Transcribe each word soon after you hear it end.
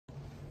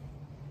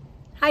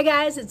Hi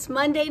guys, it's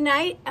Monday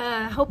night.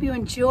 Hope you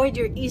enjoyed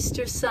your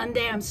Easter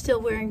Sunday. I'm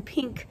still wearing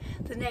pink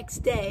the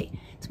next day.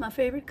 It's my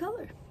favorite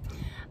color.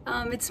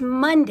 It's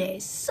Monday,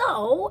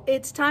 so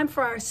it's time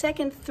for our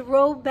second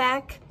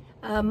throwback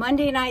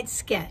Monday night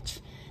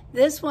sketch.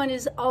 This one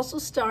is also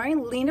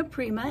starring Lena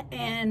Prima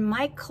and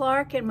Mike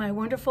Clark and my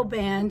wonderful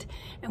band,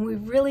 and we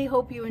really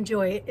hope you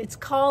enjoy it. It's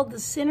called The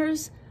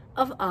Sinners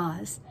of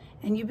Oz,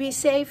 and you be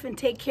safe and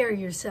take care of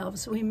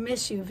yourselves. We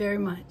miss you very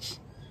much.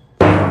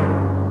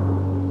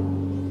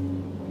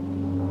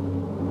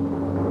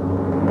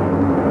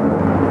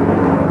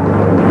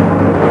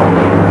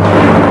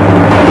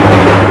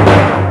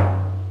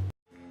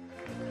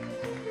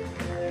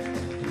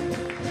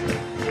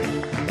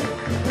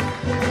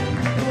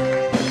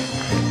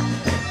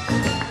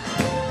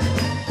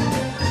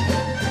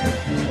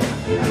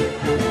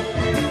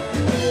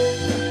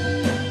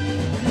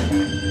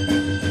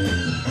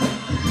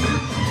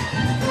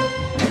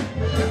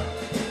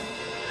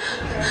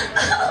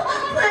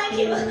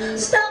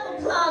 Stop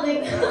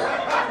applauding.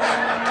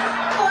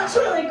 Oh, it's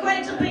really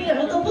great to be here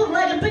at the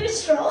Bootlegger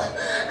Bistro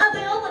at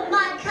the open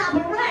mic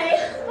cabaret.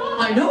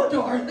 I know,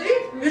 Dorothy.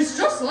 It's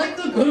just like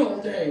the good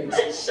old days.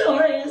 It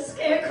sure is,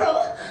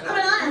 Scarecrow. I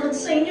mean, I haven't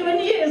seen you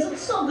in years.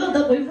 It's so good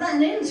that we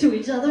ran into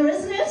each other,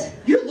 isn't it?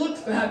 You look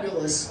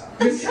fabulous.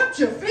 You kept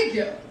your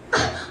figure.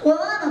 Well,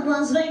 I'm at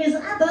Las Vegas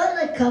at the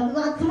Elite Cup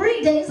about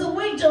 3 days a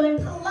week doing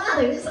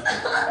Pilates.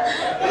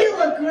 You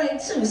look great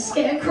too,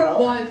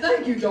 Scarecrow. Why,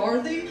 thank you,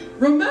 Dorothy.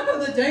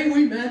 Remember the day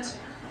we met?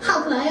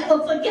 How can I ever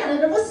forget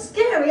it? It was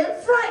scary and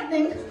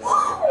frightening.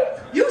 Whoa!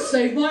 You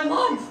saved my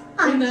life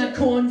in that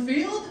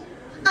cornfield.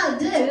 I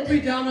did. Took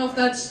me down off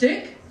that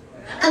stick.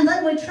 And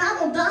then we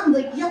traveled down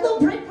the yellow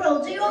brick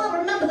road. Do you all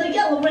remember the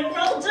yellow brick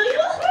road, do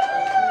you?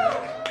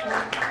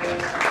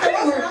 It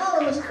wasn't all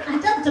it was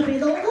cracked up to be,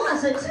 though,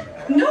 was it?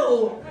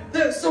 No,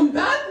 there's some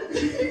bad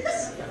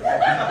things.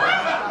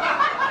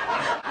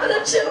 But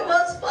it sure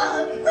was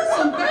fun.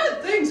 Some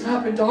bad things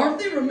happened,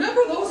 Dorothy.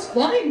 Remember those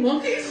flying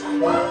monkeys?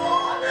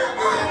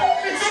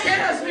 It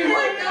scares me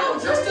right now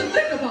just to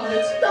think about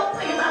it. Don't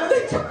think about They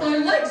it. took my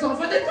legs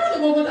off and they threw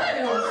them over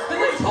there.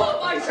 And they tore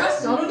my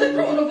chest out and they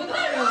threw it over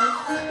there.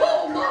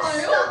 Oh my,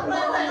 Stop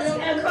right there,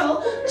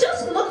 Scarecrow.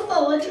 Just look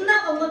forward.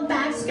 Never look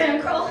back,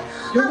 Scarecrow.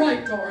 You're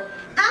right, Dorothy.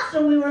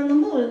 After we were in the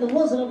mood of the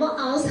Wizard of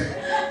Oz,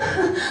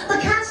 the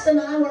cast and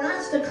I were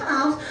asked to come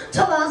out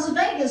to Las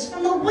Vegas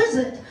from the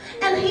Wizard,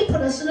 and he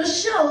put us in a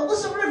show. It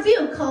was a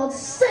review called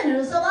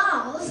Sinners of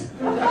Oz.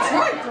 That's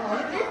right,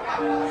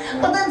 Dorothy.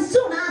 But then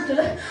soon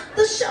after,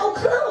 the show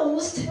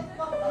closed,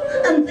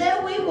 and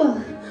there we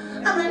were.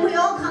 I mean, we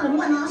all kind of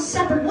went our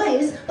separate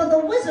ways, but the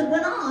Wizard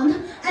went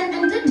on,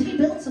 and didn't he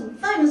build some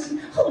famous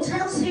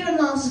hotels here in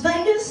Las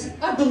Vegas?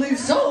 I believe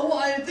so.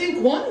 I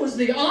think one was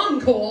the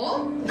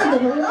Encore. And the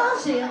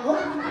Bellagio.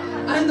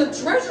 And the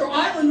Treasure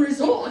Island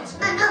Resort.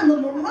 And the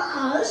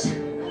Mirage.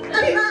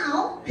 And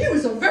now... He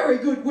was a very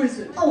good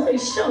wizard. Oh, he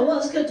sure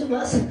was good to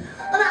us. And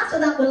after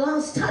that, we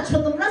lost touch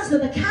with the rest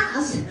of the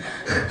cast.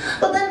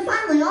 But then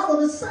finally, all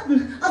of a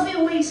sudden, a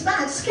few weeks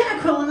back,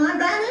 Scarecrow and I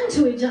ran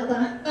into each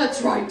other.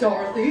 That's right,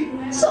 Dorothy.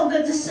 So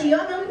good to see you.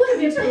 I mean, where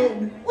have you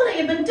been? What have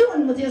you been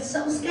doing with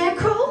yourself,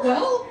 Scarecrow?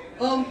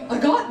 Well, I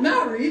got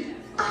married.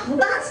 Oh,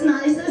 that's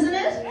nice, isn't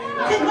it?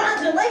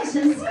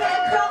 Congratulations,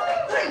 Scarecrow.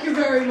 Thank you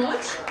very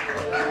much.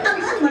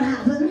 And then what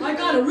happened? I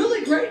got a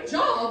really great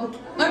job.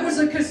 I was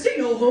a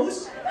casino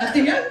host at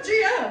the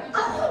MGM.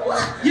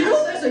 Oh, You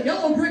know, there's a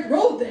yellow brick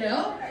road there.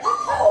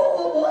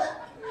 oh.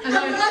 And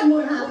I had then my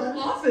what own happened?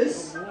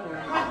 office.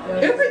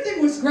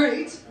 Everything was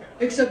great,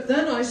 except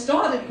then I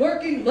started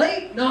working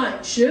late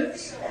night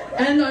shifts,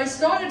 and I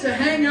started to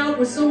hang out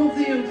with some of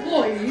the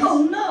employees.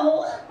 Oh,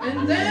 no.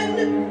 And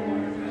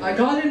then I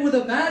got in with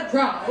a bad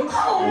crowd.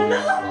 Oh,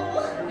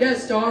 no.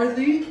 Yes,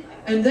 Dorothy.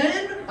 And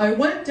then I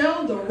went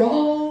down the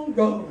wrong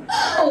road.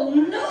 Oh,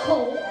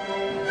 no.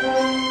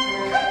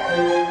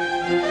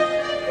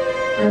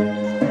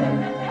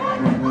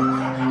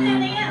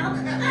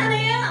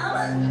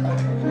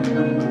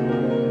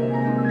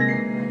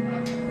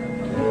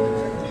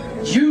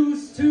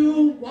 Used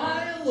to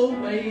while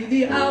away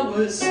the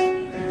hours,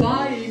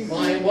 buying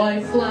my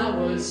wife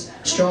flowers,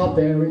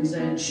 strawberries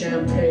and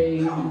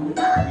champagne.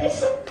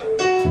 Nice.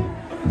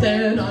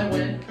 Then I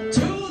went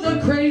to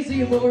the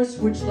Crazy Horse,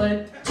 which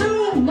led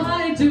to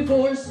my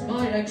divorce.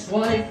 My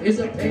ex-wife is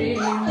a pain.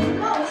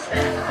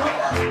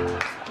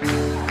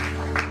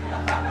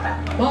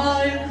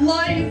 My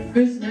life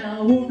is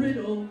now a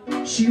riddle.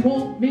 She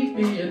won't meet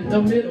me in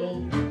the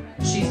middle.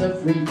 She's a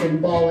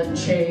freaking ball and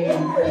chain.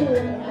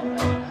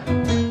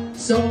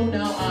 So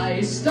now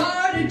I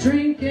started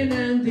drinking,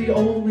 and the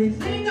only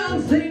thing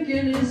I'm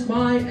thinking is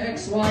my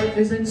ex-wife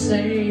is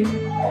insane.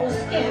 Oh,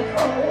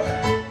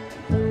 Scarecrow.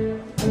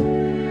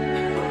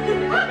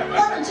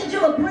 Why don't you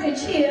do a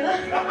bridge here?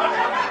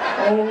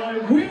 Oh, I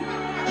wish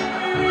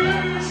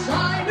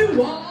I knew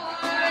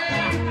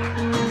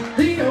why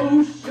the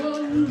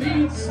ocean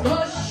meets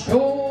the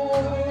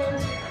shore.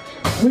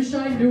 Wish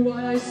I knew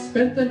why I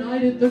spent the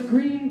night at the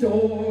Green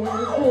Door.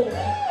 Oh,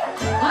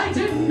 I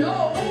didn't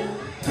know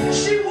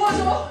she was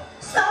a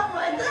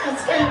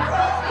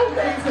Scarecrow.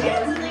 There's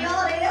kids in the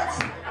audience.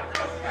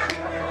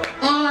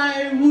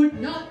 I would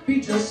not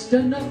be just a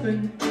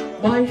nuffin,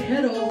 my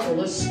head all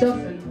full of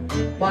stuffin',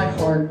 my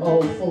heart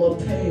all full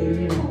of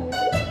pain.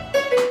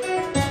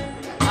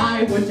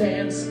 I would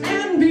dance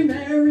and be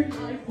merry,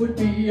 life would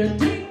be a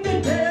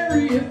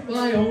ding-a-dairy if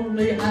I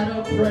only had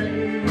a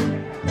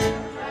brain.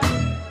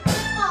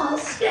 Oh,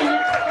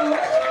 Scarecrow,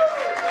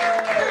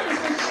 thanks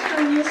for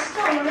sharing your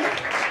story.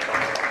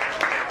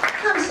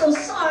 I'm so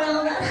sorry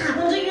all that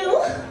happened to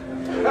you.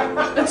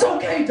 It's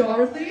okay,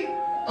 Dorothy.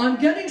 I'm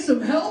getting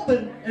some help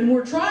and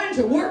we're trying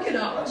to work it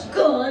out.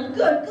 Good,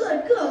 good,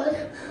 good,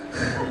 good.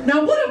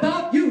 Now what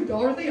about you,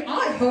 Dorothy?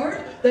 I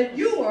heard that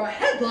you are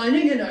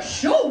headlining in a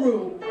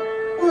showroom.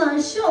 Well, I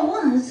sure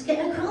was,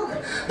 Scarecrow,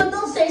 but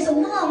those days are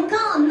long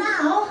gone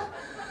now.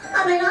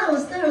 I mean, I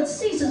was there at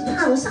Caesar's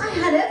Palace. I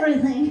had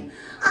everything.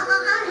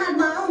 I had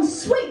my own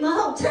suite in the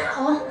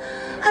hotel,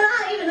 and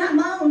I even had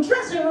my own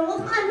dressing room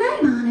with my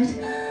name on it.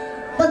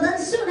 But then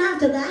soon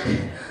after that,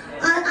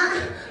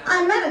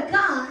 I met a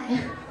guy.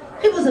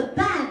 He was a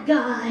bad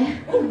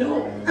guy. Oh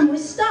no. And we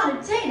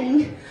started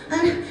dating,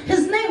 and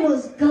his name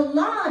was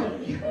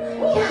Galati.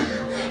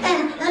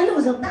 Yeah, and he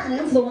was a bad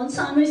influence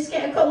on me,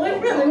 Scarecrow. He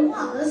really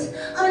was.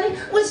 I mean,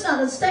 we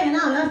started staying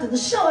out after the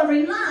show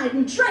every night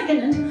and drinking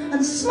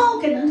and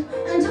smoking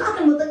and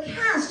talking with the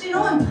cast, you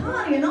know, and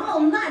partying all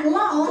night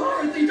long.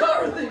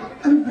 Dorothy!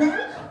 And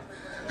then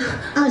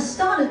I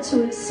started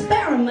to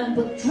experiment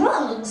with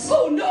drugs.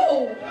 Oh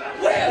no!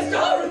 Where's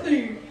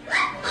Dorothy?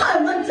 I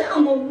went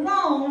down the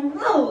wrong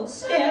road,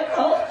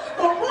 Scarecrow.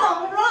 The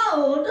wrong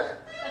road.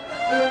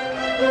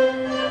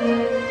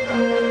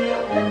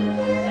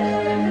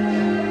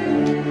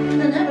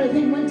 And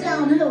everything went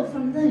downhill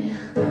from there.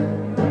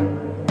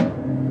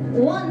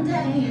 One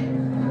day,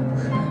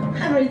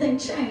 everything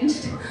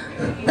changed.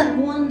 That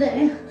one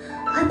day,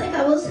 I think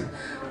I was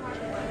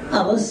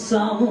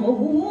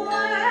somewhere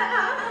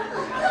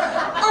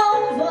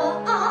over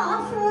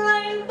off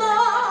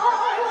Rainbow.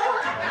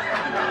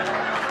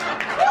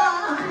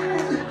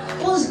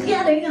 I was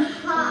getting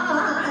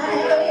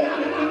high.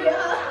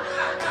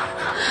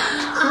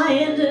 I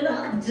ended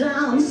up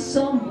down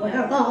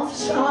somewhere off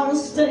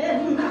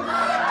Charleston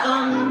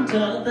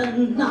under the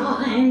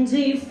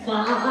 95.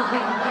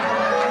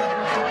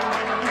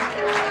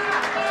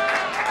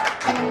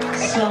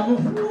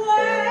 Somewhere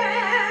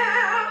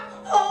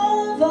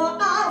over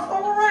off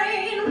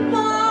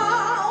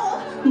Rainbow,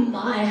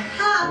 my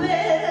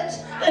habit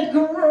it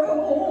grew.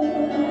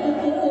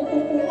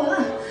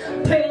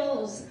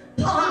 Pills,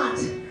 pot,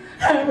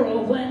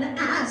 heroin,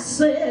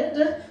 acid,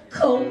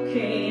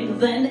 cocaine,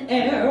 then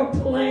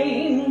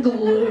airplane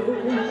glue.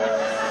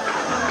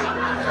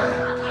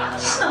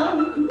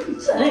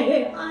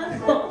 Someday I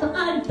thought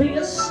I'd be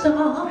a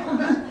star,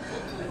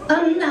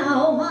 and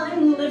now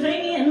I'm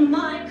living in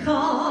my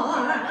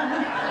car.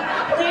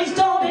 Please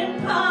don't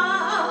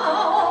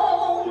impound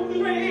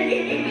me.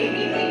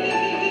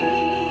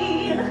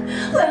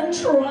 Then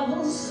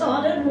trouble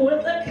started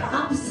with the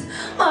cops.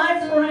 My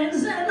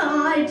friends and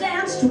I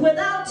danced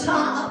without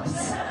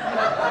tops.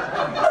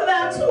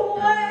 That's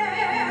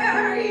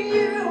where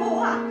you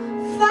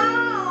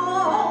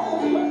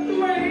found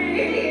me.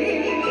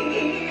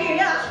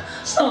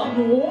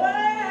 Somewhere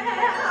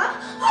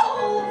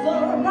over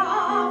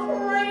off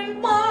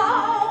Rainbow.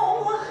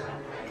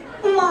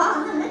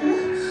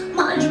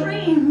 My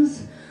dreams,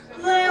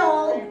 they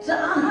all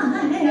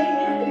died.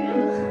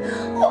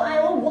 Why,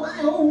 oh why,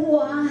 oh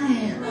why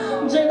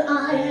did I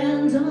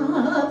end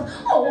up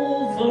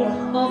over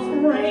off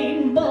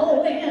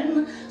Rainbow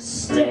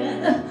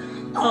instead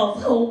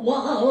of a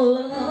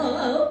wall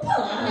of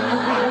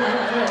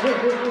pie?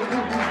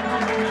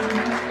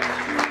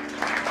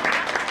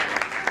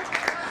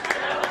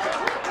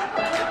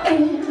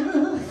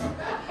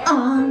 If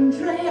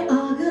Andre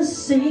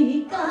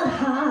Agassi got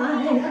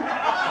high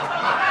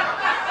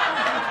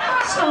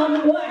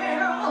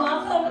somewhere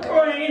off of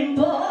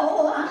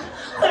Rainbow,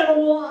 then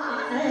why,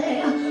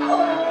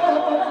 oh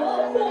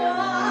why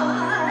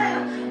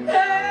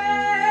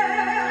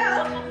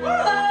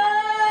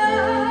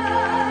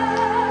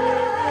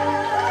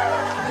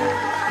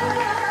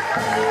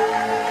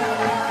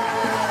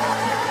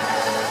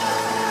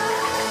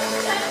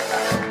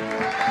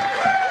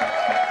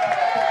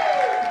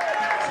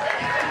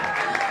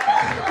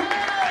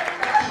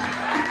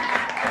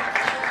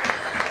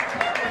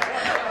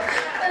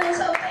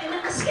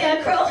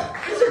Scarecrow.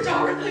 Is it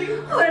Dorothy?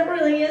 Oh, it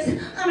really is.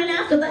 I mean,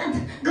 after that,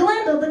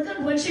 Glenda the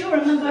Good Witch, you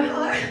remember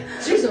her?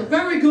 She's a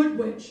very good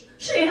witch.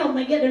 She helped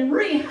me get in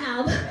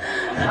rehab.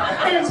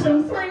 And it's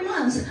been 3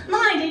 months,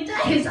 90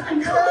 days,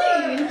 I'm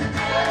clean.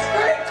 That's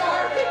great,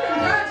 Dorothy.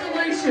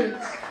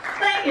 Congratulations.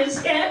 Thank you,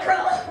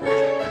 Scarecrow.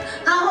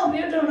 I hope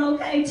you're doing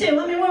okay, too.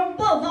 I mean, we're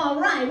both all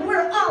right.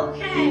 We're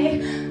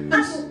okay.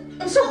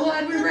 I'm so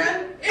glad we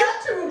ran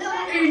into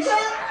each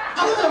other.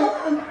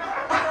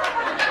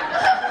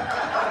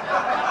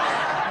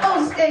 Oh,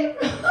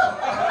 Scarecrow.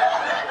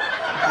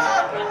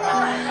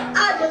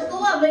 I just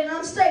love being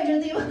on stage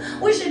with you.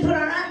 We should put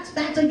our acts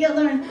back together.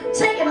 together and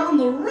take it on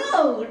the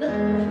road.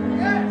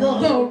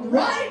 The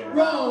right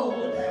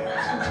road.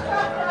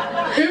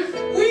 If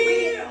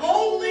we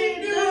only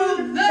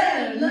knew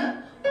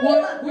then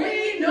what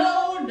we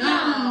know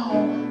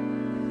now.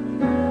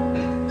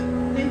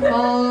 If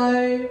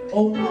I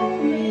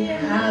only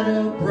had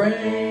a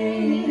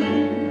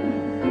brain,